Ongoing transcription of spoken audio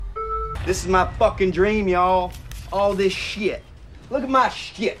This is my fucking dream, y'all. All this shit. Look at my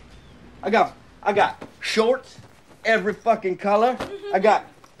shit. I got shorts, every fucking color. I got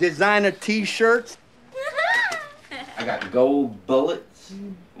designer t-shirts. I got gold bullets,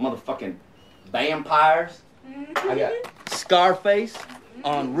 motherfucking vampires. I got Scarface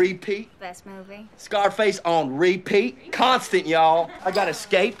on repeat. Best movie. Scarface on repeat. Constant, y'all. I got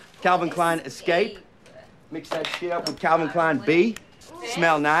Escape, Calvin Klein Escape. Mix that shit up with Calvin Klein B.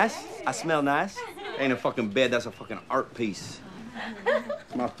 Smell nice. I smell nice. Ain't a fucking bed, that's a fucking art piece.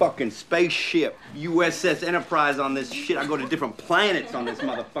 It's my fucking spaceship, USS Enterprise on this shit. I go to different planets on this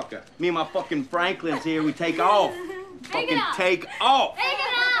motherfucker. Me and my fucking Franklins here, we take off. Take off. Take it off.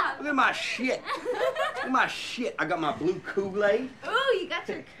 Look at my shit. Look at my shit. I got my blue Kool-Aid. Ooh, you got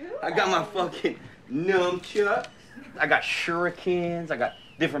your Kool-Aid. I got my fucking nunchucks. I got shurikens. I got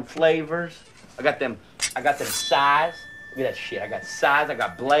different flavors. I got them size. Look at that shit. I got size. I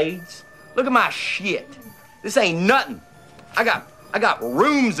got blades. Look at my shit. This ain't nothing. I got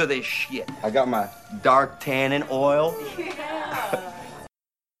rooms of this shit. I got my dark tannin oil. Yeah.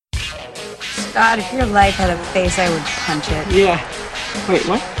 God, if your life had a face, I would punch it. Yeah. Wait,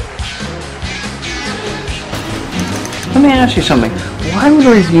 what? Let me ask you something. Why would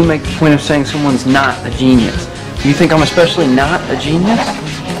you make the point of saying someone's not a genius? You think I'm especially not a genius?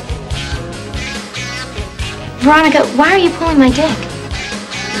 Veronica, why are you pulling my dick?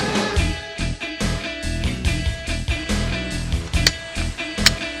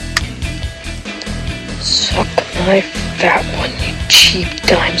 Suck my fat one, you cheap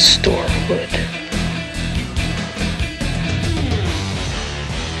dime store hood.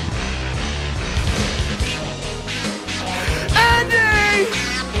 Andy!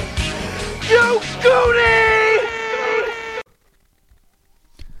 You Goonie!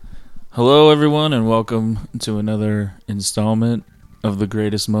 Hello, everyone, and welcome to another installment of the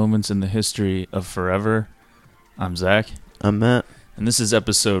greatest moments in the history of forever. I'm Zach. I'm Matt. And this is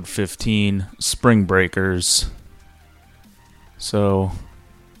episode 15, Spring Breakers. So,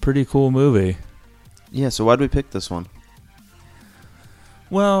 pretty cool movie. Yeah, so why'd we pick this one?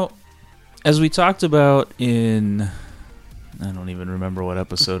 Well, as we talked about in, I don't even remember what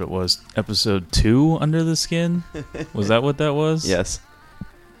episode it was, episode 2, Under the Skin? Was that what that was? Yes.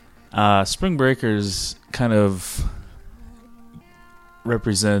 Spring Breakers kind of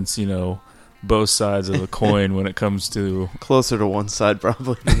represents, both sides of the coin when it comes to... Closer to one side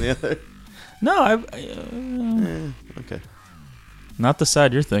probably than the other. No, okay. Not the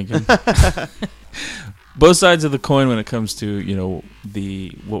side you're thinking. Both sides of the coin when it comes to,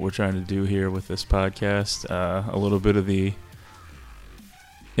 what we're trying to do here with this podcast. A little bit of the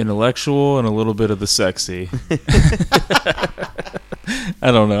intellectual and a little bit of the sexy.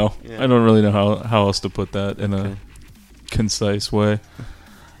 I don't know. Yeah. I don't really know how else to put that in a concise way.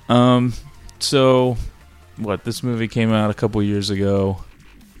 So, this movie came out a couple years ago.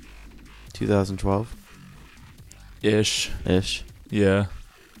 2012? Ish. Yeah.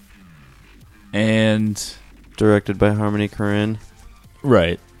 And... Directed by Harmony Korine.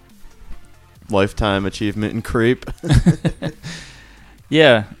 Right. Lifetime achievement in creep.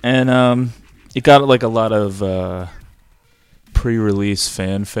 Yeah, and it got a lot of pre-release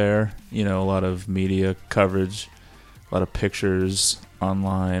fanfare. A lot of media coverage, a lot of pictures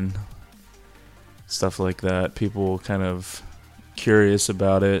online, stuff like that. People kind of curious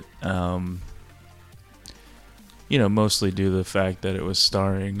about it. Mostly due to the fact that it was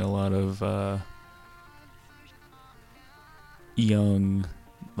starring a lot of young,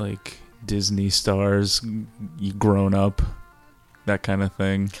 Disney stars, grown up, that kind of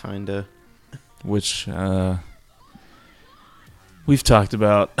thing. Kinda. Which we've talked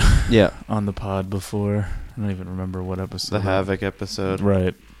about yeah, on the pod before. I don't even remember what episode. The Havoc episode.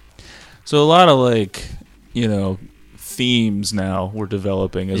 Right. So a lot of themes now we're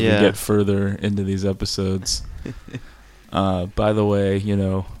developing as we get further into these episodes. By the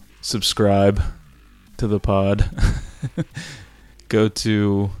way, subscribe to the pod. Go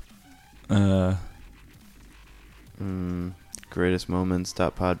to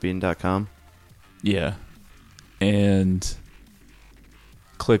greatestmoments.podbean.com. Yeah. And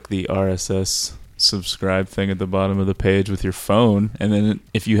click the RSS subscribe thing at the bottom of the page with your phone, and then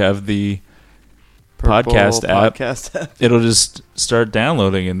if you have the podcast app, it'll just start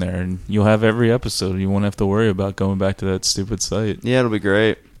downloading in there, and you'll have every episode. You won't have to worry about going back to that stupid site. Yeah, it'll be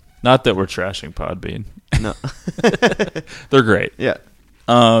great. Not that we're trashing Podbean. No. They're great. Yeah.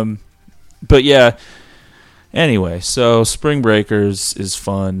 But yeah, anyway, so Spring Breakers is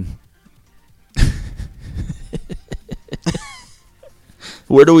fun.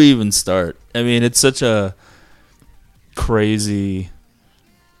 Where do we even start? I mean, it's such a crazy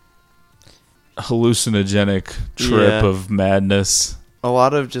hallucinogenic trip Yeah. of madness A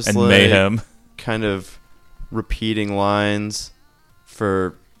lot of just and like mayhem. kind of repeating lines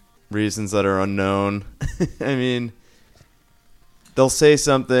for reasons that are unknown. I mean, they'll say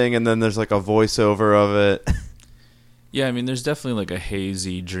something and then there's like a voiceover of it. Yeah, I mean, there's definitely like a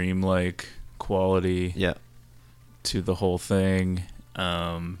hazy, dreamlike quality Yeah. to the whole thing.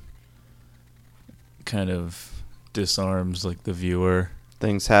 Kind of disarms like the viewer.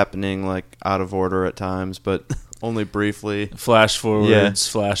 Things happening like out of order at times, but only briefly. Flash forwards,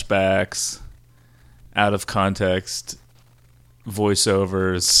 flashbacks, out of context,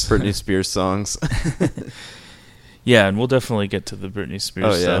 voiceovers. Britney Spears songs. Yeah, and we'll definitely get to the Britney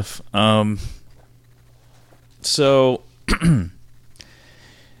Spears Oh, yeah. stuff. So,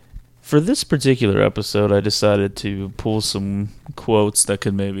 for this particular episode, I decided to pull some quotes that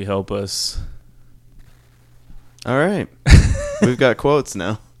could maybe help us. All right. We've got quotes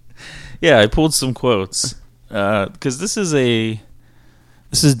now. Yeah, I pulled some quotes because this is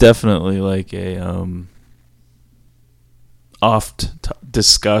definitely like a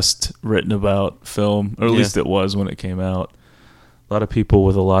discussed, written about film, or at least it was when it came out. A lot of people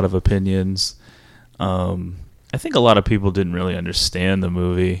with a lot of opinions. I think a lot of people didn't really understand the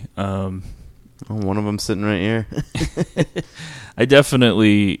movie. Oh, one of them sitting right here. I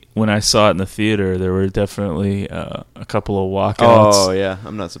definitely, when I saw it in the theater, there were definitely a couple of walkouts. Oh, yeah.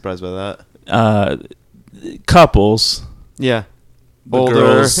 I'm not surprised by that. Couples. Yeah. The Older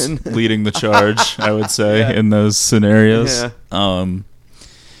girls and- leading the charge, I would say, Yeah. in those scenarios. Yeah.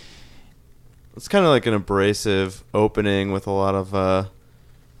 It's kind of like an abrasive opening with a lot of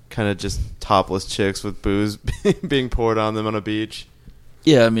kind of just topless chicks with booze being poured on them on a beach.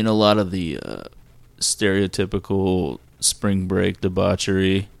 Yeah, I mean, a lot of the stereotypical spring break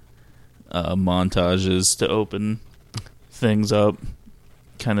debauchery montages to open things up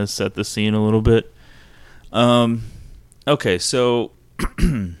kind of set the scene a little bit. Okay, so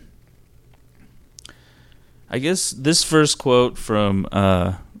I guess this first quote from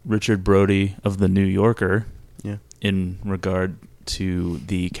Richard Brody of The New Yorker, Yeah. in regard to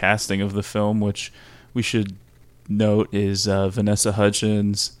the casting of the film, which we should note is Vanessa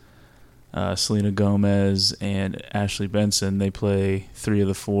Hudgens, Selena Gomez, and Ashley Benson. They play 3 of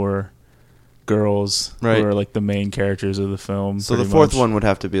the 4 girls Right. who are like the main characters of the film. So the pretty fourth much. one would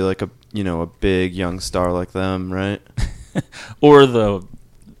have to be like a big young star like them, right? Or the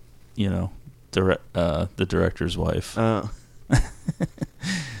director's wife.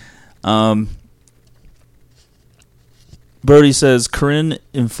 Brody says Corinne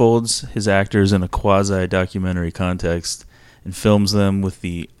enfolds his actors in a quasi-documentary context and films them with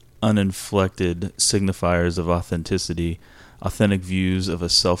the uninflected signifiers of authenticity, authentic views of a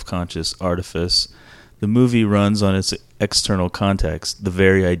self-conscious artifice. The movie runs on its external context, the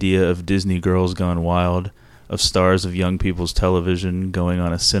very idea of Disney Girls Gone Wild, of stars of young people's television going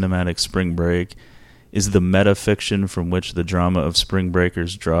on a cinematic spring break, is the meta-fiction from which the drama of Spring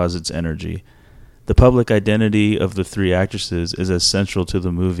Breakers draws its energy. The public identity of the 3 actresses is as central to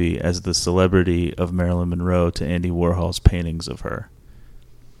the movie as the celebrity of Marilyn Monroe to Andy Warhol's paintings of her.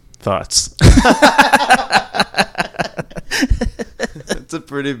 Thoughts? It's a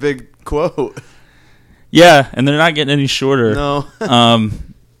pretty big quote. Yeah, and they're not getting any shorter. No.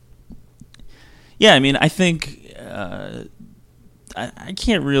 Yeah, I mean, I think I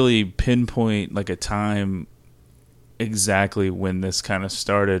can't really pinpoint like a time exactly when this kind of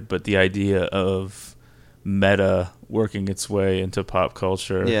started, but the idea of meta working its way into pop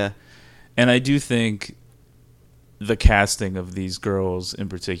culture. Yeah. And I do think the casting of these girls in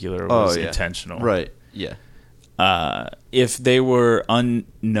particular was intentional. Right. Yeah. If they were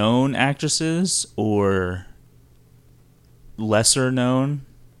unknown actresses or lesser known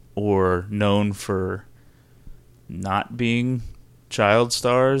or known for not being child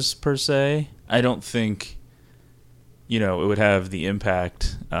stars per se, I don't think it would have the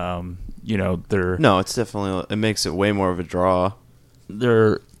impact. They're No, it's definitely, it makes it way more of a draw. and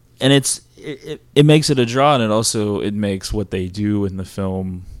it makes it a draw, and it makes what they do in the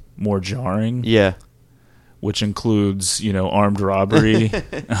film more jarring. Yeah. Which includes, armed robbery,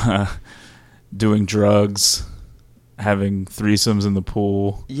 doing drugs, having threesomes in the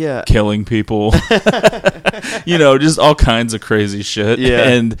pool, Yeah. killing people, just all kinds of crazy shit. Yeah.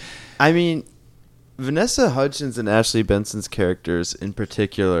 And I mean, Vanessa Hudgens and Ashley Benson's characters in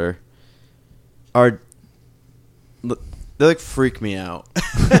particular they like freak me out.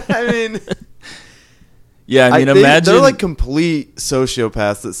 I mean, yeah, imagine they're like complete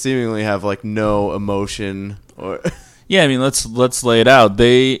sociopaths that seemingly have like no emotion or Yeah, I mean, let's lay it out.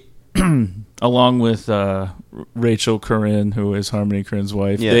 They along with Rachel Corinne, who is Harmony Korine's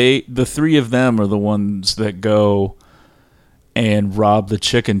wife. Yeah. The three of them are the ones that go and rob the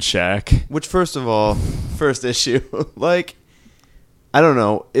chicken shack. Which, first of all, first issue, like, I don't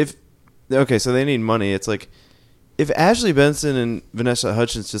know if. Okay, so they need money. It's like if Ashley Benson and Vanessa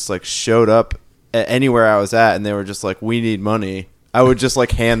Hudgens just like showed up at anywhere I was at and they were just like, "We need money," I would just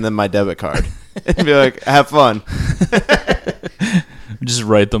like hand them my debit card and be like, "Have fun." Just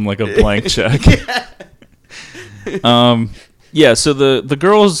write them like a blank check. Yeah, so the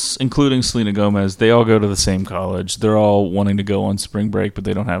girls, including Selena Gomez, they all go to the same college. They're all wanting to go on spring break, but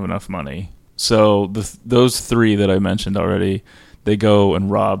they don't have enough money. So those three that I mentioned already, they go and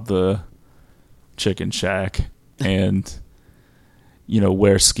rob the chicken shack and,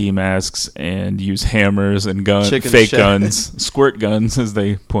 wear ski masks and use hammers and fake guns, squirt guns, as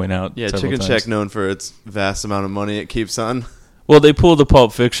they point out. Yeah, several Chicken times. Shack known for its vast amount of money it keeps on. Well, they pull the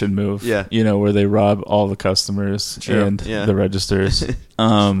Pulp Fiction move, Yeah. where they rob all the customers True, and yeah. the registers. Just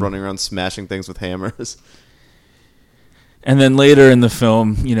running around smashing things with hammers. And then later in the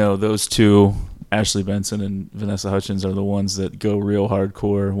film, those two, Ashley Benson and Vanessa Hudgens, are the ones that go real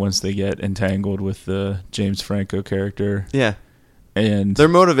hardcore once they get entangled with the James Franco character. Yeah. And Their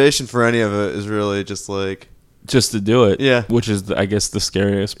motivation for any of it is really just like... just to do it. Yeah. Which is, I guess, the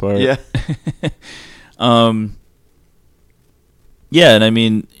scariest part. Yeah. Yeah, and I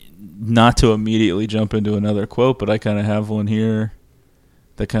mean, not to immediately jump into another quote, but I kind of have one here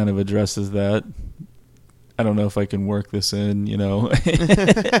that kind of addresses that. I don't know if I can work this in,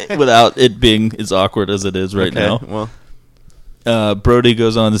 without it being as awkward as it is right now. Well, Brody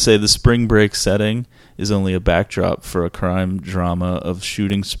goes on to say the spring break setting is only a backdrop for a crime drama of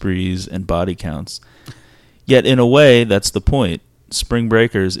shooting sprees and body counts. Yet, in a way, that's the point. Spring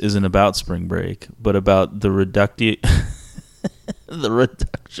Breakers isn't about spring break, but about the reductio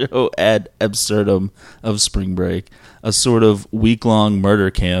ad absurdum of spring break, a sort of week-long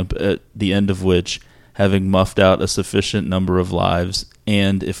murder camp at the end of which, having muffed out a sufficient number of lives,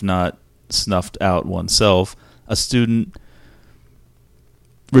 and if not snuffed out oneself, a student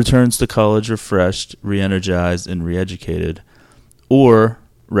returns to college refreshed, re-energized, and re-educated. Or,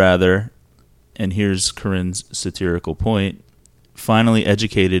 rather, and here's Corinne's satirical point, finally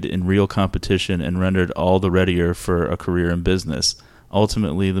educated in real competition and rendered all the readier for a career in business.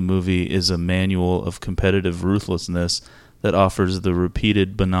 Ultimately, the movie is a manual of competitive ruthlessness that offers the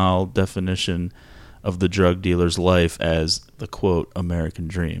repeated banal definition of the drug dealer's life as the, quote, American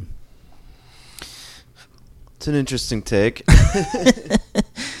dream. it's an interesting take.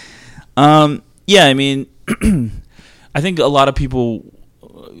 Yeah, I mean, I think a lot of people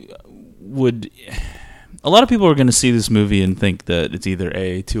are going to see this movie and think that it's either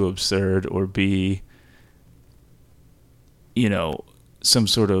A, too absurd, or B, some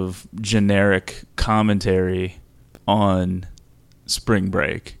sort of generic commentary on spring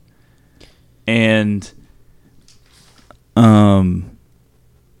break. And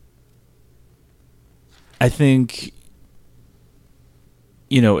I think,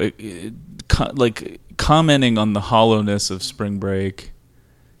 commenting on the hollowness of spring break,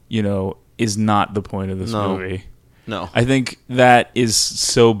 is not the point of this movie. No. I think that is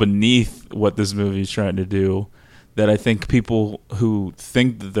so beneath what this movie is trying to do that I think people who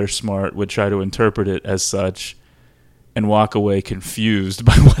think that they're smart would try to interpret it as such and walk away confused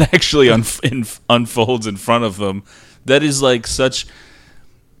by what actually unfolds in front of them. That is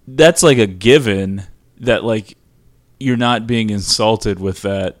that's like a given that you're not being insulted with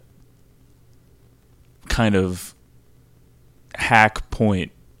that kind of hack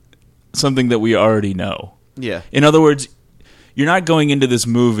point, something that we already know. Yeah. In other words, you're not going into this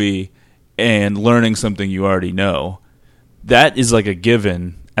movie and learning something you already know. That is like a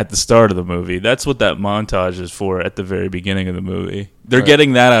given at the start of the movie. That's what that montage is for at the very beginning of the movie. They're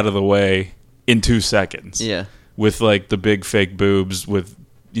getting that out of the way in 2 seconds. Yeah. With the big fake boobs with,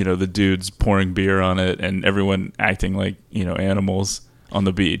 the dudes pouring beer on it and everyone acting like, animals on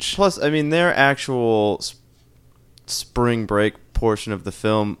the beach. Plus, I mean, their actual spring break portion of the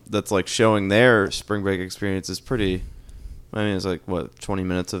film that's showing their spring break experience is pretty. I mean, it's 20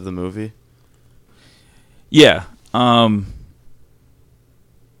 minutes of the movie. Yeah,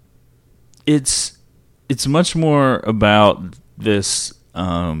 it's much more about this.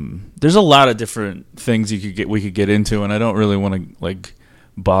 There's a lot of different things we could get into, and I don't really want to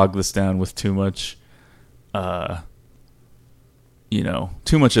bog this down with too much. Too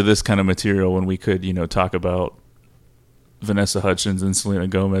much of this kind of material when we could talk about Vanessa Hudgens and Selena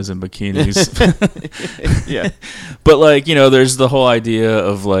Gomez in bikinis. Yeah. But there's the whole idea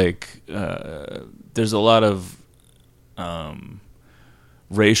of there's a lot of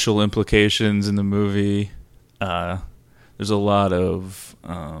racial implications in the movie. There's a lot of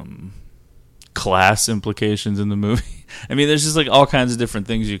class implications in the movie. I mean, there's just like all kinds of different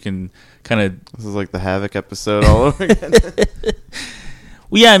things you can kind of... This is like the Havoc episode all over again.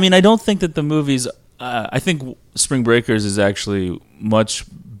 Well, yeah, I mean, I don't think that the movie's... I think Spring Breakers is actually much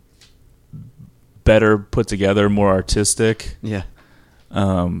better put together, more artistic. Yeah.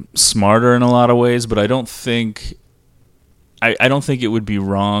 Smarter in a lot of ways, but I don't think... I don't think it would be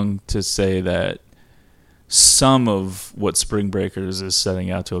wrong to say that some of what Spring Breakers is setting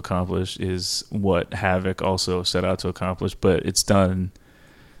out to accomplish is what Havoc also set out to accomplish, but it's done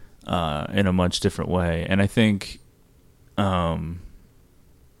in a much different way. And I think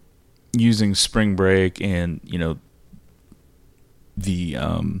using Spring Break and, you know, the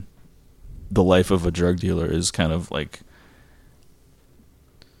life of a drug dealer is kind of like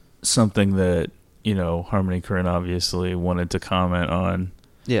something that, you know, Harmony Korine obviously wanted to comment on.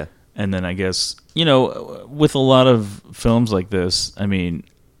 Yeah. And then I guess, you know, with a lot of films like this, I mean,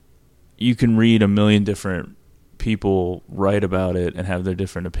 you can read a million different people write about it and have their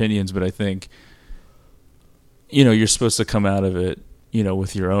different opinions, but I think, you know, you're supposed to come out of it, you know,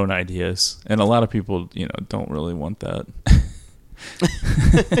 with your own ideas. And a lot of people, you know, don't really want that.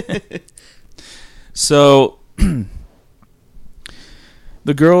 So,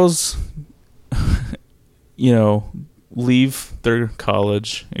 the girls, you know, leave their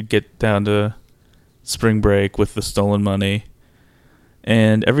college and get down to spring break with the stolen money,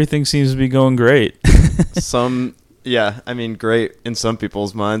 and everything seems to be going great. I mean, great in some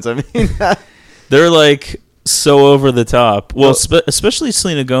people's minds. I mean, they're like so over the top. Well, especially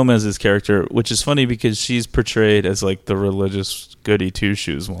Selena Gomez's character, which is funny because she's portrayed as like the religious goody two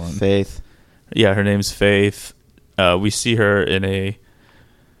shoes one. Faith. Yeah, her name's Faith. We see her in a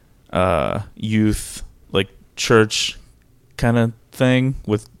youth like church kind of thing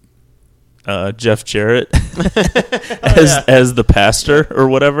with Jeff Jarrett as the pastor or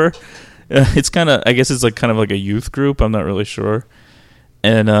whatever. It's kind of, I guess it's like kind of like a youth group. I'm not really sure.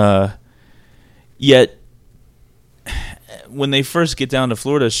 And yet when they first get down to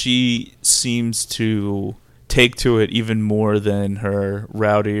Florida, she seems to take to it even more than her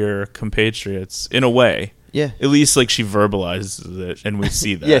rowdier compatriots in a way. Yeah. At least like she verbalizes it and we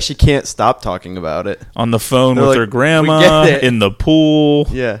see that. Yeah, she can't stop talking about it. On the phone with like, her grandma, "We get it." in the pool.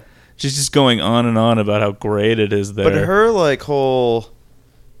 Yeah. She's just going on and on about how great it is there. But her like whole,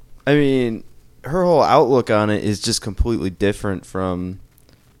 I mean, her whole outlook on it is just completely different from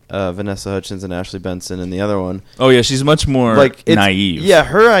Vanessa Hudgens and Ashley Benson and the other one. Oh yeah, she's much more like naive. Yeah,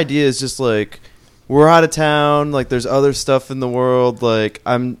 her idea is just like, we're out of town, like there's other stuff in the world, like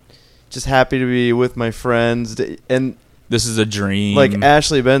I'm just happy to be with my friends, and this is a dream. Like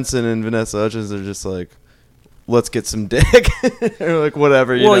Ashley Benson and Vanessa Hudgens are just like, let's get some dick, or like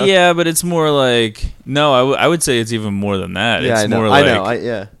whatever. You know? Yeah, but it's more like no. I would say it's even more than that. Yeah, it's I know. more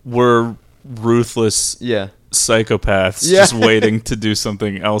like we're ruthless. Yeah. Psychopaths just waiting to do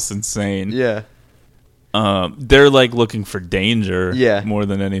something else insane. Yeah. They're like looking for danger. Yeah. More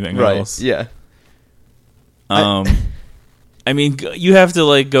than anything right. else. Yeah. I mean, you have to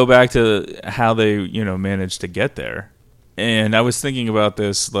like go back to how they, you know, managed to get there. And I was thinking about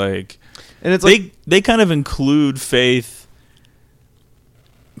this, like, and it's like they kind of include Faith,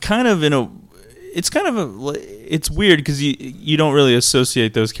 kind of in a. It's kind of it's weird because you don't really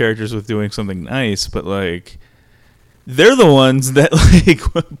associate those characters with doing something nice, but like they're the ones that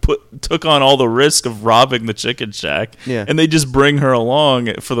like took on all the risk of robbing the chicken shack, and they just bring her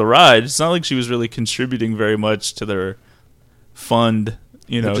along for the ride. It's not like she was really contributing very much to their fund,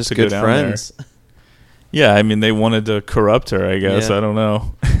 you know, just to good go down friends. there. Yeah, I mean they wanted to corrupt her, I guess. I don't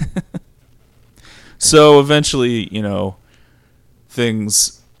know. So eventually, you know,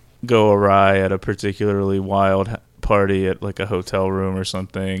 things go awry at a particularly wild party at like a hotel room or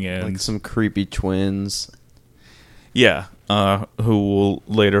something, and like some creepy twins. Yeah, who we'll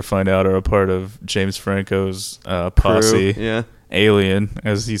later find out are a part of James Franco's posse. Crew, yeah. Alien,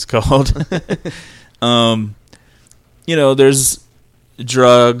 as he's called. You know, there's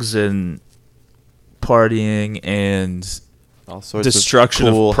drugs and partying and all sorts destruction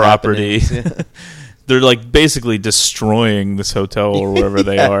of, cool of property. Yeah. They're like basically destroying this hotel or wherever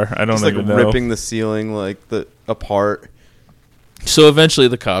they are. I don't just even know. Ripping the ceiling apart. So eventually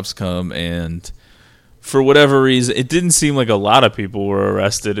the cops come, and for whatever reason, it didn't seem like a lot of people were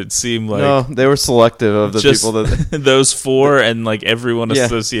arrested. It seemed like no, they were selective of the people that those four and like everyone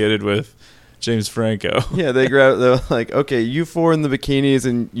associated with James Franco. Yeah, they grabbed. They're like, okay, you four in the bikinis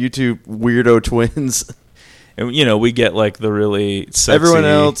and you two weirdo twins. And you know, we get like the really sexy, everyone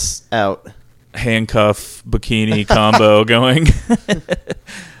else out. handcuff bikini combo going.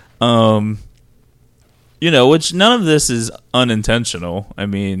 Which none of this is unintentional. I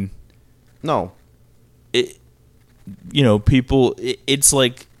mean, No. people, it's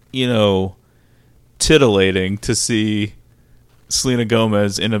like, titillating to see Selena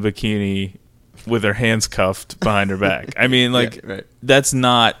Gomez in a bikini with her hands cuffed behind her back. I mean, like, Yeah, right. that's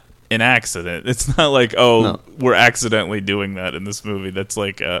not an accident. It's not like, we're accidentally doing that in this movie. That's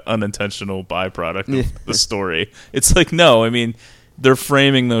like an unintentional byproduct of the story. It's like, no, I mean, they're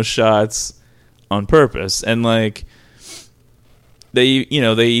framing those shots on purpose. And like, they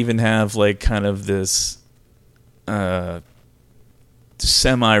even have like kind of this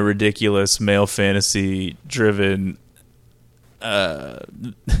semi-ridiculous male fantasy driven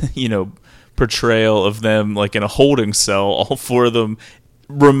portrayal of them like in a holding cell, all four of them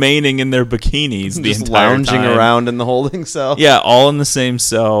remaining in their bikinis the Just entire lounging time. around in the holding cell. Yeah, all in the same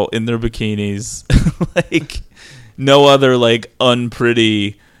cell in their bikinis. Like no other like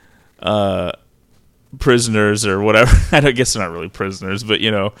unpretty prisoners or whatever. I guess they're not really prisoners, but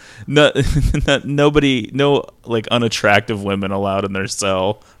nobody, no like unattractive women allowed in their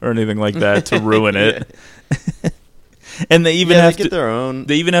cell or anything like that to ruin it. And they even have get to their own.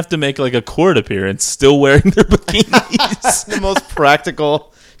 They even have to make like a court appearance, still wearing their bikinis. The most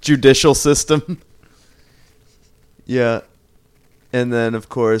practical judicial system. Yeah, and then of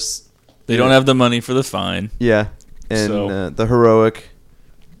course They don't have the money for the fine. Yeah, and the heroic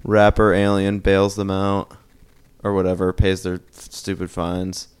rapper alien bails them out or whatever, pays their stupid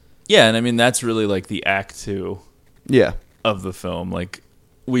fines. Yeah, and I mean that's really like the act 2 of the film. Like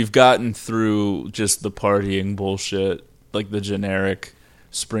we've gotten through just the partying bullshit, like the generic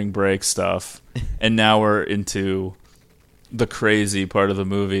spring break stuff, and now we're into the crazy part of the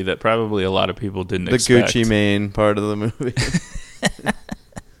movie that probably a lot of people didn't expect. The Gucci Mane part of the movie.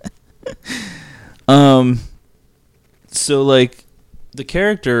 So like the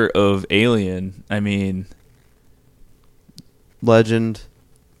character of Alien, I mean, legend,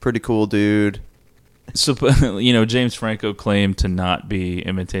 pretty cool dude. So James Franco claimed to not be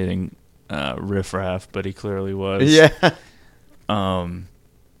imitating Riff Raff, but he clearly was. Yeah.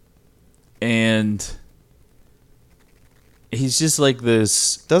 And he's just like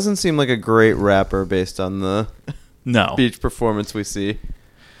this. Doesn't seem like a great rapper based on the beach performance we see.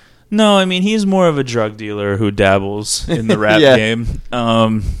 No, I mean he's more of a drug dealer who dabbles in the rap game.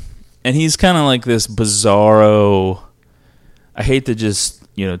 And he's kind of like this bizarro. I hate to just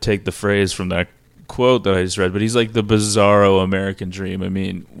take the phrase from that quote that I just read, but he's like the bizarro American dream. I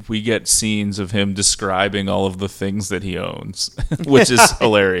mean, we get scenes of him describing all of the things that he owns, which is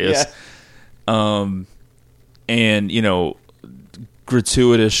hilarious. And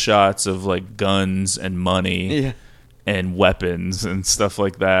gratuitous shots of like guns and money and weapons and stuff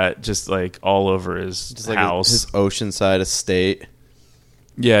like that, just like all over his house, his oceanside estate.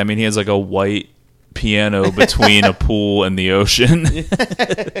 Yeah, I mean he has like a white piano between a pool and the ocean.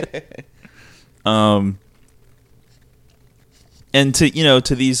 And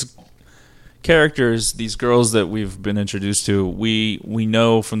to these characters, these girls that we've been introduced to, we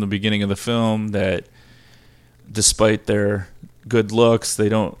know from the beginning of the film that despite their good looks, they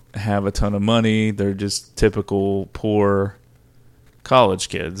don't have a ton of money. They're just typical poor college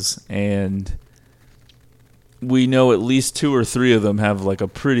kids, and we know at least 2 or 3 of them have like a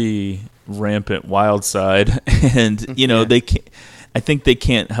pretty rampant wild side, and they can't. I think they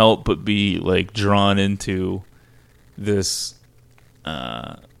can't help but be like drawn into this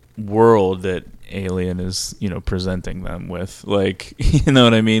world that Alien is, presenting them with. Like, you know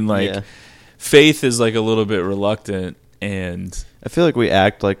what I mean? Like, Faith is like a little bit reluctant, and I feel like we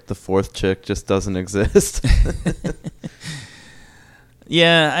act like the 4th chick just doesn't exist.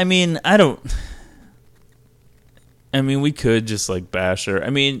 Yeah, I mean, we could just like bash her. I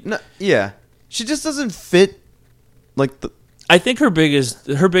mean, no, yeah, she just doesn't fit. Like I think her biggest.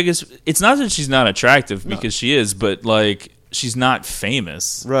 It's not that she's not attractive because she is, but like she's not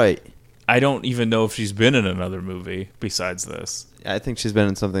famous. Right. I don't even know if she's been in another movie besides this. I think she's been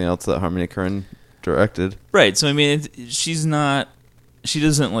in something else that Harmony Korine directed. Right. So I mean, she's not. She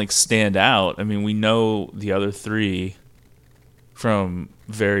doesn't like stand out. I mean, we know the other 3 from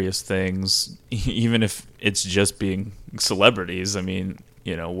various things, even if it's just being celebrities. I mean,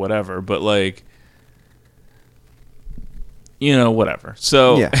 whatever. But like, whatever.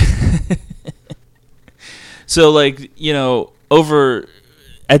 So, yeah. So like, over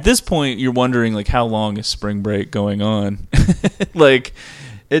at this point, you're wondering like, how long is spring break going on? Like,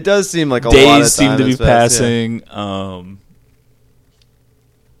 it does seem like a days lot of seem time to be has passed, passing.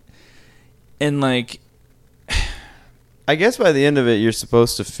 And like, I guess by the end of it, you're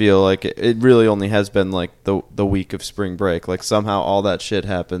supposed to feel like it really only has been like the week of spring break. Like somehow all that shit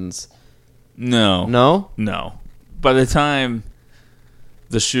happens. No. By the time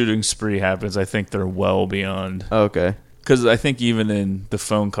the shooting spree happens, I think they're well beyond. Okay. Because I think even in the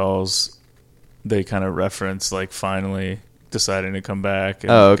phone calls, they kind of reference like finally deciding to come back.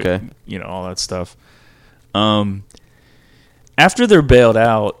 And, okay. You know, all that stuff. After they're bailed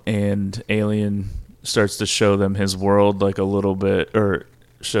out and Alien starts to show them his world like a little bit, or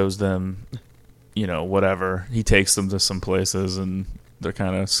shows them, you know, whatever. He takes them to some places and they're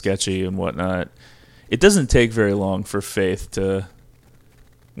kind of sketchy and whatnot. It doesn't take very long for Faith to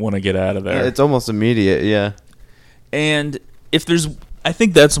want to get out of there. Yeah, it's almost immediate, yeah. And if there's, I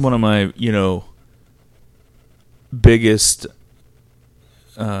think that's one of my, you know, biggest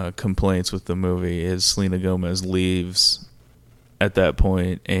complaints with the movie is Selena Gomez leaves at that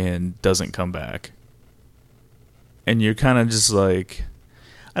point and doesn't come back. And you're kind of just like,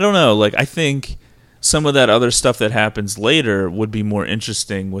 I don't know, like I think some of that other stuff that happens later would be more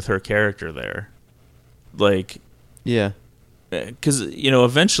interesting with her character there. Like, yeah. Because, you know,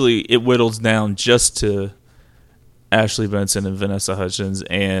 eventually it whittles down just to Ashley Benson and Vanessa Hudgens,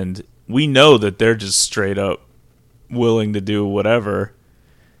 and we know that they're just straight up willing to do whatever.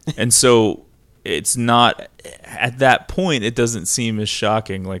 And so it's not, at that point, it doesn't seem as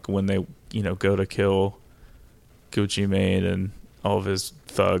shocking, like when they, you know, go to kill Gucci Mane and all of his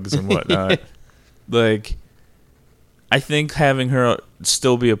thugs and whatnot. Like, I think having her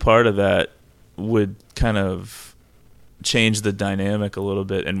still be a part of that would kind of change the dynamic a little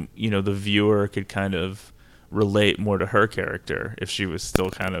bit, and, you know, the viewer could kind of relate more to her character if she was still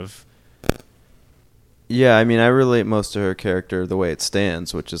kind of... Yeah, I mean, I relate most to her character the way it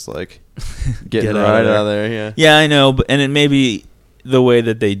stands, which is like getting right out of there. Yeah, yeah, I know, but and it maybe the way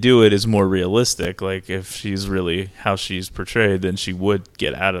that they do it is more realistic. Like if she's really how she's portrayed, then she would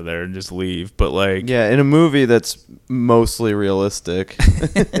get out of there and just leave. But like, yeah, in a movie that's mostly realistic.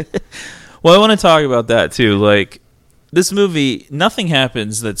 Well, I want to talk about that too. Like this movie, nothing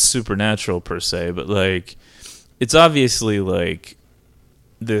happens that's supernatural per se, but like it's obviously like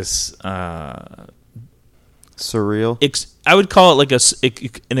this. Surreal. I would call it like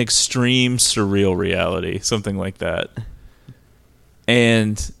an extreme surreal reality, something like that.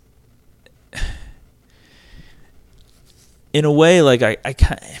 And in a way, like I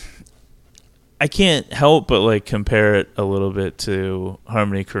can't help but like compare it a little bit to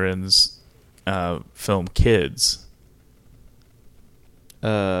Harmony Korine's film Kids.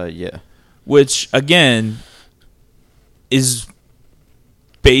 Yeah. Which again is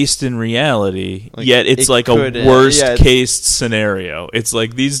based in reality, like, yet it's like a worst case scenario. It's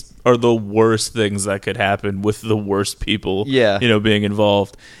like these are the worst things that could happen with the worst people, you know, being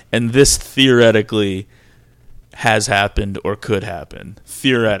involved. And this theoretically has happened or could happen.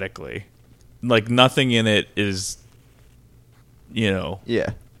 Theoretically. Like nothing in it is, you know.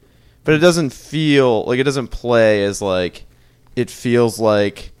 Yeah. But it doesn't feel like, it doesn't play as like, it feels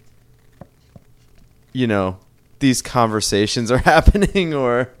like, you know, these conversations are happening,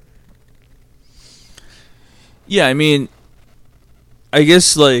 or yeah, I mean, I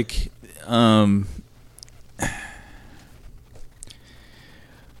guess like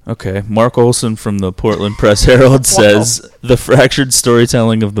okay, Mark Olson from the Portland Press Herald says the fractured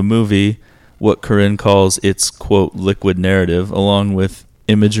storytelling of the movie, what Korine calls its quote liquid narrative, along with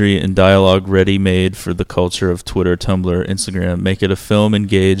imagery and dialogue ready-made for the culture of Twitter, Tumblr, Instagram, make it a film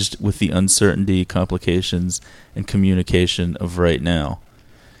engaged with the uncertainty, complications, and communication of right now.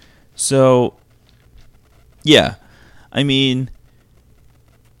 So, yeah, I mean,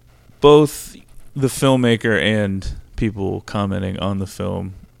 both the filmmaker and people commenting on the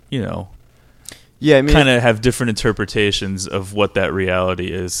film, you know, yeah, I mean, kind of have different interpretations of what that reality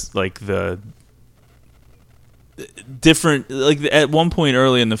is. Like the different, like at one point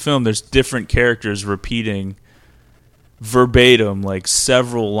early in the film, there's different characters repeating verbatim like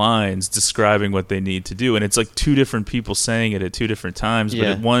several lines describing what they need to do, and it's like two different people saying it at two different times,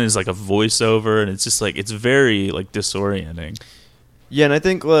 but one is like a voiceover, and it's just like it's very like disorienting. Yeah, and I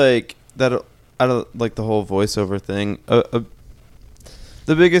think like that out of like the whole voiceover thing,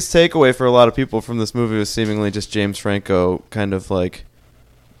 the biggest takeaway for a lot of people from this movie was seemingly just James Franco kind of like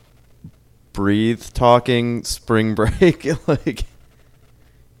breathe talking spring break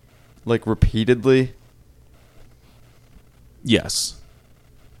like repeatedly. Yes.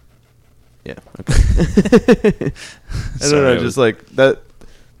 Yeah. Okay. I don't know, just like that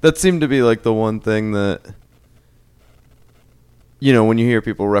seemed to be like the one thing that, you know, when you hear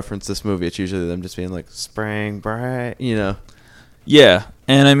people reference this movie, it's usually them just being like spring break, you know. Yeah.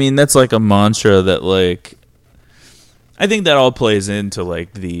 And I mean that's like a mantra that like I think that all plays into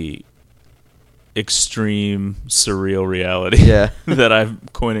like the extreme surreal reality Yeah. that I'm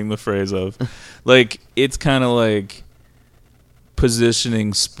coining the phrase of. Like, it's kind of like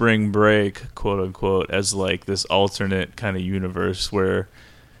positioning Spring Break, quote unquote, as like this alternate kind of universe where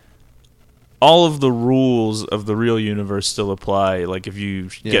all of the rules of the real universe still apply. Like, if you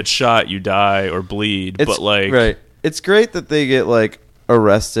get shot, you die or bleed. But like, right. It's great that they get like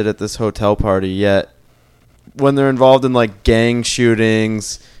arrested at this hotel party, yet when they're involved in like gang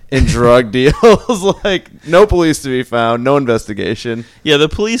shootings and drug deals, like no police to be found, no investigation. yeah, the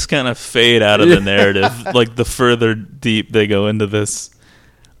police kind of fade out of the narrative. Like, the further deep they go into this.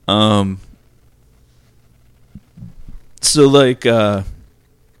 So like,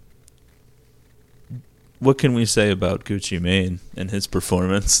 what can we say about Gucci Mane and his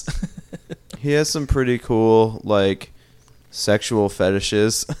performance? He has some pretty cool like sexual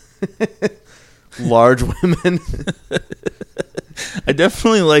fetishes. Large women. I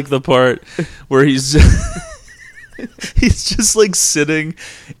definitely like the part where he's just like sitting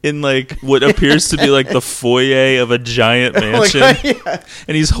in like what appears to be like the foyer of a giant mansion,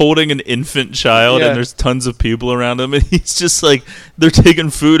 and he's holding an infant child, and there's tons of people around him, and he's just like, they're taking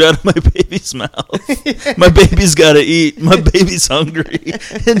food out of my baby's mouth. My baby's got to eat. My baby's hungry,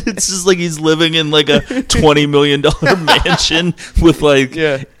 and it's just like he's living in like a $20 million mansion with like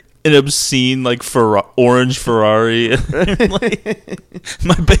an obscene like orange Ferrari. And, like,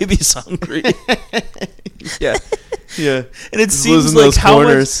 my baby's hungry. Yeah. And it Just seems losing like those how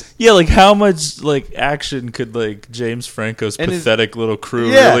corners. much, like how much like action could like James Franco's And pathetic little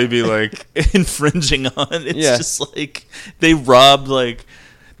crew Yeah. really be like infringing on? It's Yeah. just like they robbed, like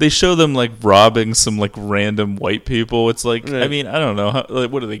they show them like robbing some like random white people. It's like, I mean, I don't know, how,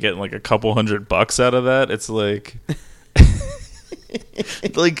 like, what are they getting, like a couple $100 out of that? It's like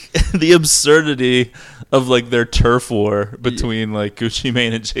like the absurdity of like their turf war between like Gucci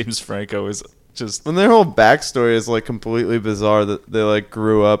Mane and James Franco is just, And their whole backstory is like completely bizarre, that they like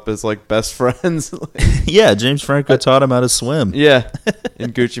grew up as like best friends. yeah, James Franco taught him how to swim. Yeah.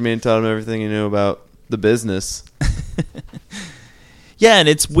 And Gucci Mane taught him everything he knew about the business. Yeah, and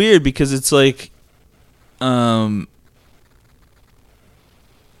it's weird because it's like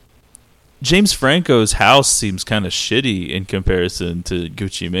James Franco's house seems kind of shitty in comparison to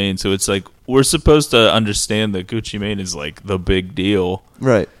Gucci Mane. So it's like we're supposed to understand that Gucci Mane is like the big deal.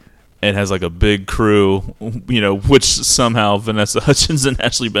 Right. And has like a big crew, you know, which somehow Vanessa Hudgens and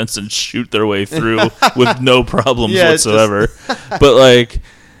Ashley Benson shoot their way through with no problems whatsoever. But like,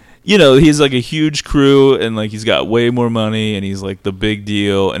 you know, he's like a huge crew, and like he's got way more money, and he's like the big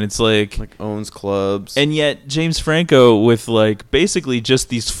deal, and it's like owns clubs. And yet James Franco with like basically just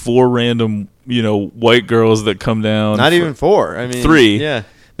these 4 random, you know, white girls that come down. Not even 4. I mean, 3. Yeah.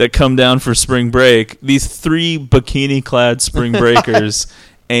 That come down for spring break. These 3 bikini-clad spring breakers.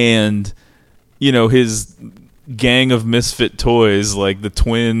 And, you know, his gang of misfit toys, like the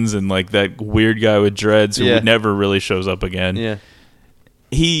twins and like that weird guy with dreads who never really shows up again. Yeah.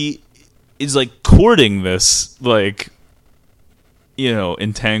 He is like courting this, like, you know,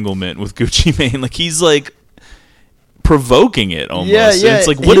 entanglement with Gucci Mane. Like, he's like provoking it almost. Yeah. And it's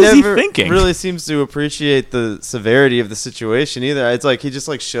like, what is he thinking? Really seems to appreciate the severity of the situation either. It's like he just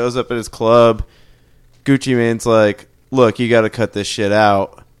like shows up at his club. Gucci Mane's like, look, you got to cut this shit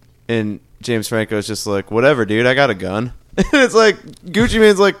out. And James Franco's just like, whatever, dude, I got a gun. And it's like, Gucci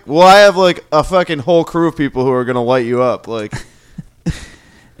Mane's like, well, I have like a fucking whole crew of people who are going to light you up. Like,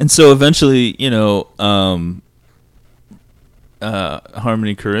 and so eventually, you know,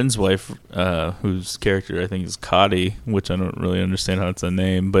 Harmony Korine's wife, whose character I think is Cotty, which I don't really understand how it's a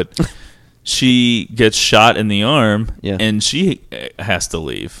name, but she gets shot in the arm, and she has to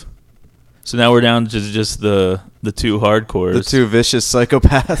leave. So now we're down to just the 2 hardcores. The 2 vicious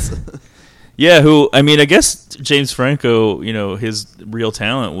psychopaths. Yeah, who, I mean, I guess James Franco, you know, his real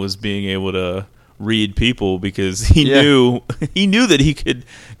talent was being able to read people, because he knew that he could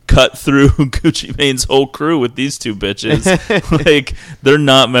cut through Gucci Mane's whole crew with these 2 bitches. Like, they're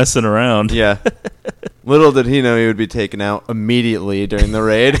not messing around. Yeah. Little did he know he would be taken out immediately during the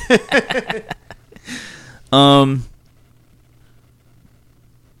raid.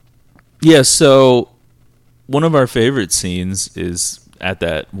 Yeah, so one of our favorite scenes is at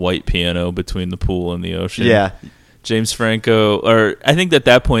that white piano between the pool and the ocean. Yeah. James Franco, or I think at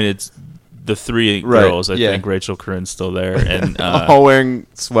that point it's the 3 girls. I think Rachel Corinne's still there. And all wearing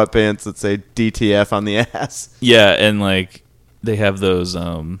sweatpants that say DTF on the ass. Yeah, and like they have those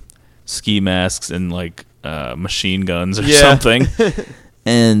ski masks and like machine guns or something.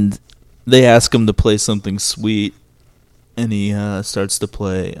 And they ask him to play something sweet. And he starts to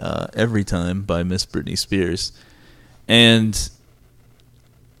play Every Time by Miss Britney Spears. And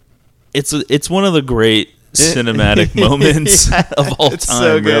it's one of the great cinematic moments of all it's time,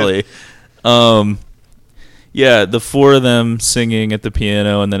 so good. really. Yeah, the four of them singing at the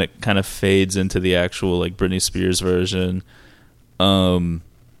piano, and then it kind of fades into the actual like Britney Spears version. And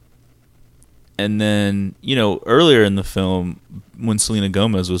then, you know, earlier in the film, when Selena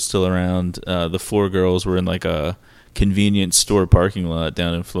Gomez was still around, the four girls were in like a convenience store parking lot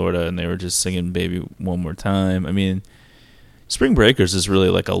down in Florida, and they were just singing "Baby One More Time." I mean, Spring Breakers is really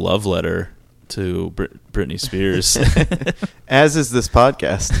like a love letter to Britney Spears. As is this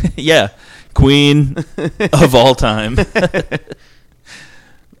podcast. Yeah, queen of all time.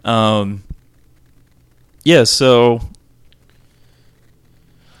 Yeah, so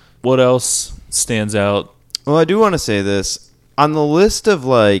what else stands out? Well, I do want to say this. On the list of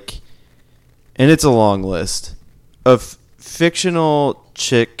like, and it's a long list, of fictional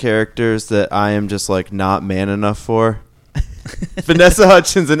chick characters that I am just like not man enough for, Vanessa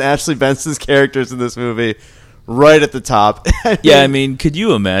Hudgens and Ashley Benson's characters in this movie, right at the top. I mean, could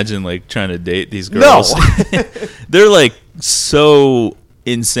you imagine like trying to date these girls? No. They're like so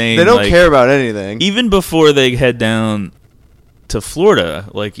insane. They don't like, care about anything. Even before they head down to Florida,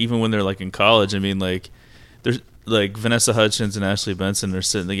 like even when they're like in college, I mean, like there's like Vanessa Hudgens and Ashley Benson are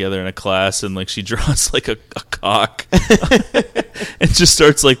sitting together in a class, and like she draws like a cock and just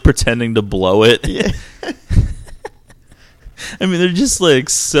starts like pretending to blow it. Yeah. I mean, they're just like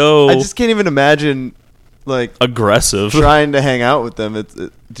so. I just can't even imagine like aggressive trying to hang out with them.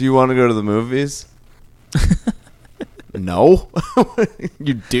 Do you want to go to the movies? No.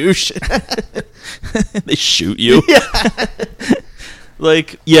 You douche. They shoot you. Yeah.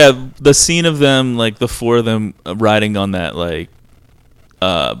 Like, yeah, the scene of them, like the four of them riding on that like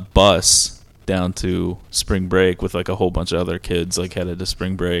bus down to spring break with like a whole bunch of other kids like headed to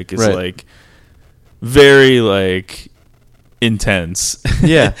spring break is right. like very like intense.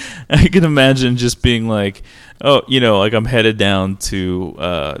 Yeah. I can imagine just being like, oh, you know, like I'm headed down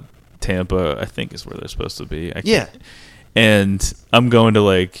to Tampa, I think is where they're supposed to be. Yeah. And I'm going to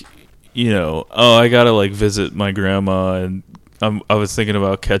like, you know, oh, I gotta like visit my grandma, and I was thinking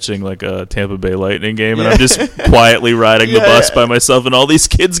about catching like a Tampa Bay Lightning game, and I'm just quietly riding the bus by myself, and all these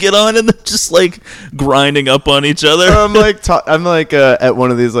kids get on, and they're just like grinding up on each other. I'm like at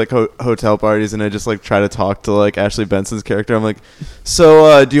one of these like hotel parties, and I just like try to talk to like Ashley Benson's character. I'm like,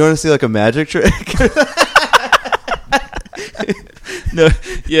 so do you want to see like a magic trick? No,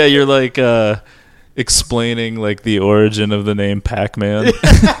 yeah, you're like explaining like the origin of the name Pac-Man.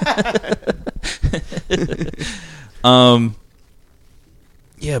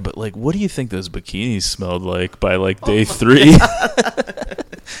 Yeah, but like, what do you think those bikinis smelled like by like day 3?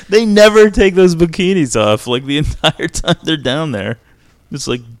 They never take those bikinis off like the entire time they're down there. It's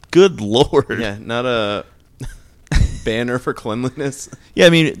like, good lord. Yeah, not a banner for cleanliness. Yeah, I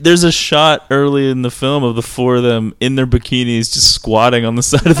mean, there's a shot early in the film of the four of them in their bikinis just squatting on the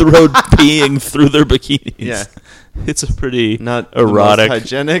side of the road peeing through their bikinis. Yeah. It's a pretty not erotic. The most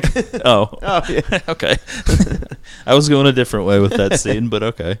hygienic. Oh. Oh, yeah. Okay. I was going a different way with that scene, but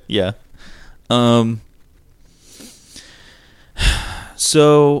okay. Yeah.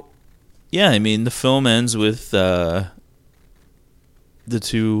 So, yeah, I mean, the film ends with the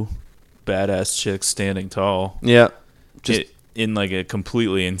two badass chicks standing tall. Yeah. Just in like a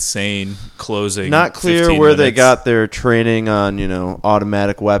completely insane closing. Not clear 15 where they minutes. got their training on, you know,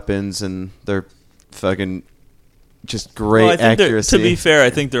 automatic weapons and their fucking just great Well, I think accuracy. to be fair,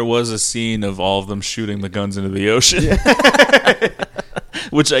 I think there was a scene of all of them shooting the guns into the ocean.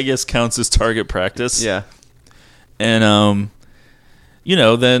 Which I guess counts as target practice. Yeah. And you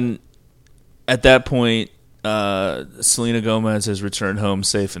know, then at that point Selena Gomez has returned home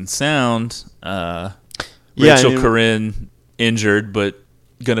safe and sound. Rachel Corinne injured but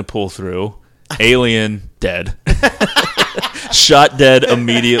gonna pull through. Alien dead. Shot dead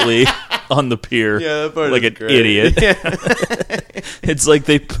immediately on the pier. Yeah, that part like is an great. idiot. Yeah. It's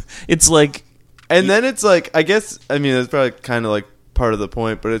like And then it's like, I guess, I mean, that's probably kind of like part of the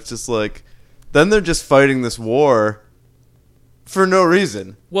point, but it's just like, then they're just fighting this war for no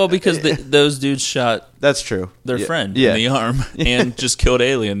reason. well because those dudes shot That's true. their Yeah. friend Yeah. in the arm and just killed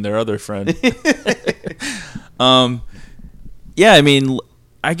Alien, their other friend. Yeah, I mean,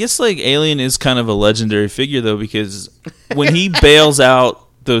 I guess like Alien is kind of a legendary figure though, because when he bails out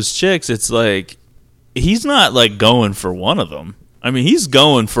those chicks, it's like he's not like going for one of them. I mean, he's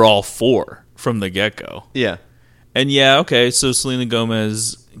going for all four from the get-go. Yeah. And yeah, okay, so Selena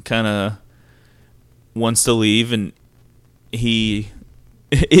Gomez kind of wants to leave, and he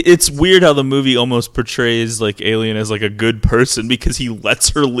it's weird how the movie almost portrays like Alien as like a good person because he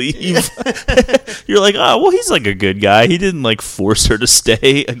lets her leave. You're like, oh, well, he's like a good guy. He didn't like force her to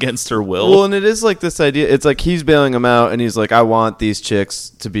stay against her will. Well, and it is like this idea. It's like he's bailing him out, and he's like, I want these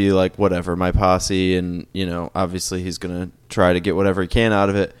chicks to be like whatever, my posse, and obviously he's gonna try to get whatever he can out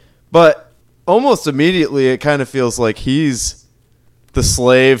of it. But almost immediately, it kind of feels like he's the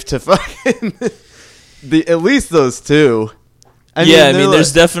slave to fucking at least those two. I mean,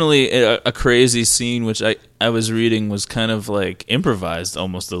 there's definitely a crazy scene, which I was reading was kind of like improvised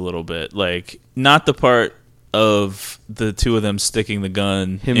almost a little bit. Like, not the part of the two of them sticking the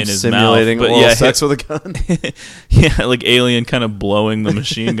gun in his simulating mouth, but oral sex with a gun. Yeah, like Alien kind of blowing the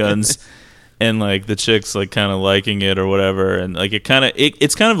machine guns and like the chicks like kind of liking it or whatever. And like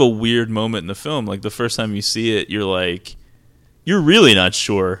it's kind of a weird moment in the film. Like the first time you see it, you're really not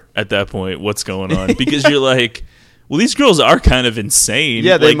sure at that point what's going on because you're like, well, these girls are kind of insane.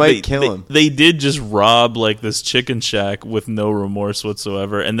 Yeah, they like, might kill him. They did just rob like this chicken shack with no remorse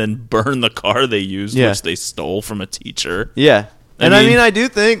whatsoever, and then burn the car they used, which they stole from a teacher. Yeah, I mean, I do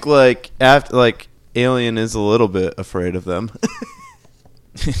think like Alien is a little bit afraid of them.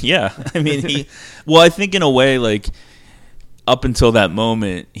 Yeah, I mean, I think in a way, like up until that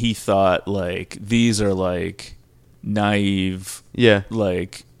moment, he thought like these are like naive,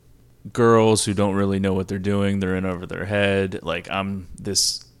 like girls who don't really know what they're doing. They're in over their head. Like, I'm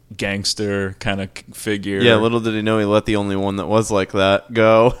this gangster kind of figure. Yeah, little did he know he let the only one that was like that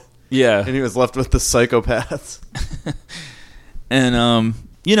go. Yeah. And he was left with the psychopaths. And,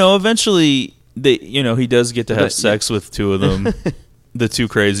 eventually, he does get to have sex with two of them. The two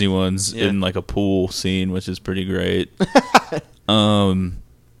crazy ones in, like, a pool scene, which is pretty great. But,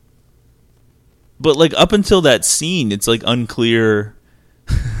 like, up until that scene, it's, like, unclear.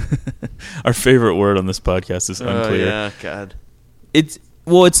 Our favorite word on this podcast is unclear. Yeah, God. It's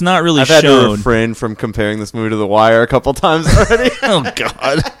not really I've shown. had to refrain from comparing this movie to The Wire a couple times already. Oh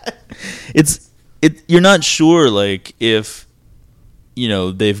God. You're not sure like if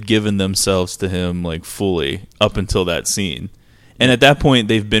they've given themselves to him like fully up until that scene. And at that point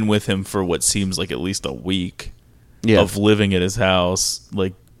they've been with him for what seems like at least a week of living at his house,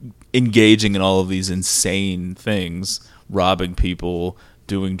 like engaging in all of these insane things, robbing people,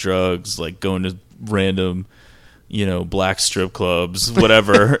 doing drugs, like going to random, black strip clubs,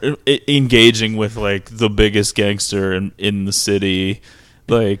 whatever, engaging with like the biggest gangster in the city.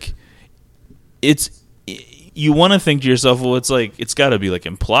 Like, you want to think to yourself, well, it's like, it's got to be like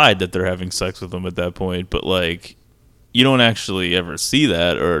implied that they're having sex with them at that point, but like, you don't actually ever see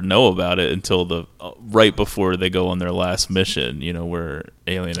that or know about it until right before they go on their last mission, where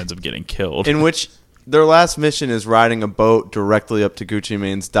Alien ends up getting killed. In which their last mission is riding a boat directly up to Gucci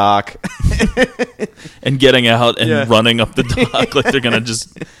Mane's dock. And getting out and running up the dock like they're going to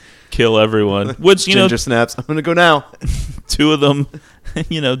just kill everyone. Which, Ginger snaps, I'm going to go now. Two of them,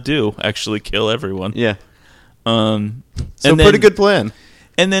 do actually kill everyone. Yeah. So pretty good plan.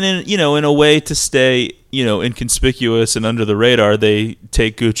 And then, in a way to stay, inconspicuous and under the radar, they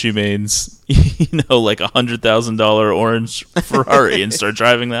take Gucci Mane's, like $100,000 orange Ferrari and start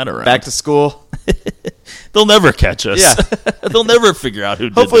driving that around. Back to school. They'll never catch us. Yeah. They'll never figure out who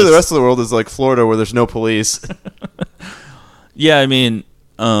did this. Hopefully the rest of the world is like Florida where there's no police. Yeah, I mean,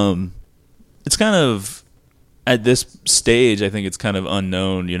 it's kind of, at this stage, I think it's kind of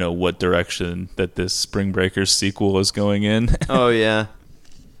unknown, what direction that this Spring Breakers sequel is going in. Oh, yeah.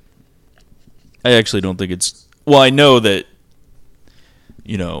 I actually don't think it's... Well, I know that,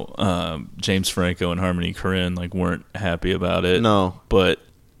 James Franco and Harmony Korine like weren't happy about it. No. But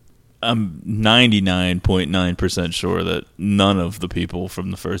I'm 99.9% sure that none of the people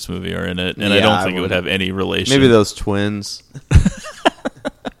from the first movie are in it, and I don't think it would have any relation. Maybe those twins.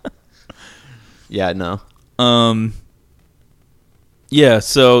 Yeah, no. Yeah,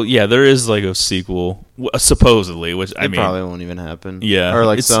 so there is like a sequel, supposedly, which I mean probably won't even happen. Yeah, or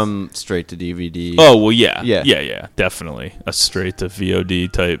like some straight to DVD. Oh well, yeah, definitely a straight to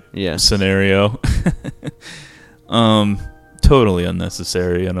VOD type scenario. Totally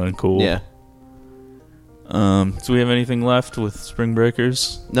unnecessary and uncool. Yeah. Do we have anything left with Spring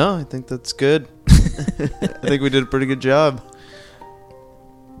Breakers? No, I think that's good. I think we did a pretty good job.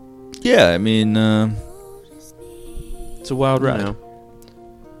 Yeah, I mean, it's a wild ride. You know.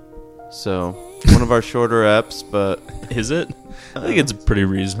 So, one of our shorter eps, but... Is it? I think it's a pretty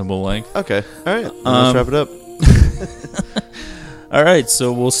reasonable length. Okay. All right. Let's wrap it up. All right.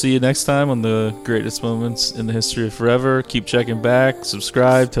 So, we'll see you next time on the greatest moments in the history of forever. Keep checking back.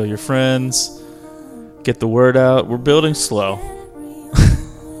 Subscribe. Tell your friends. Get the word out. We're building slow.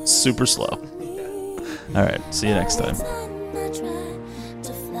 Super slow. All right. See you next time.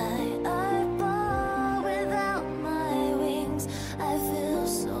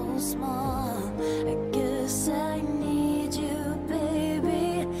 small. I guess I need you,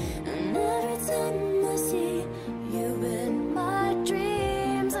 baby. And every time I see you in my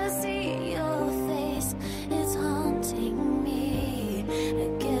dreams, I see your face. It's haunting me. I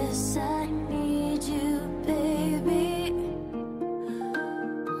guess I need you, baby.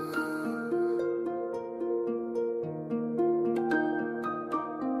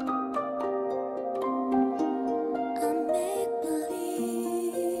 I make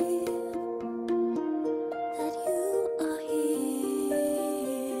believe that you are here.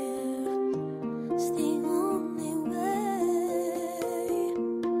 It's the only way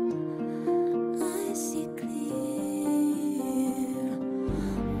I see clear.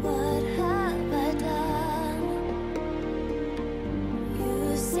 What have I done? You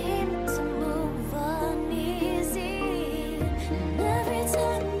seem to move uneasy, and every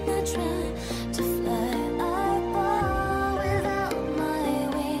time I try to fly, I fall without my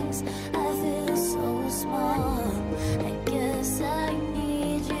wings. I feel so small. I guess I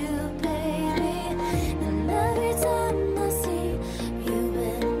need you, baby. And every time I see you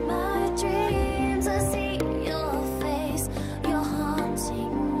in my dreams, I see your face. You're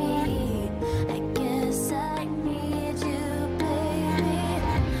haunting me. I guess I need you, baby.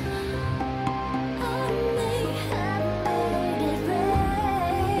 I may have made it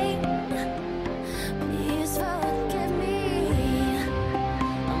rain. Please forgive me.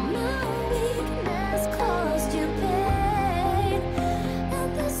 My weakness caused you pain, and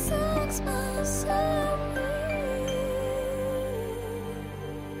this sucks my soul.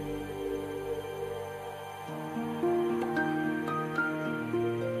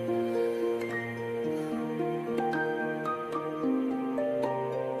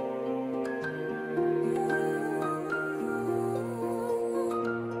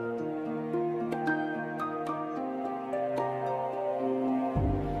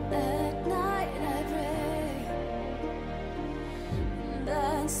 At night I pray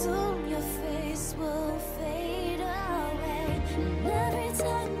that soon your face will fade away.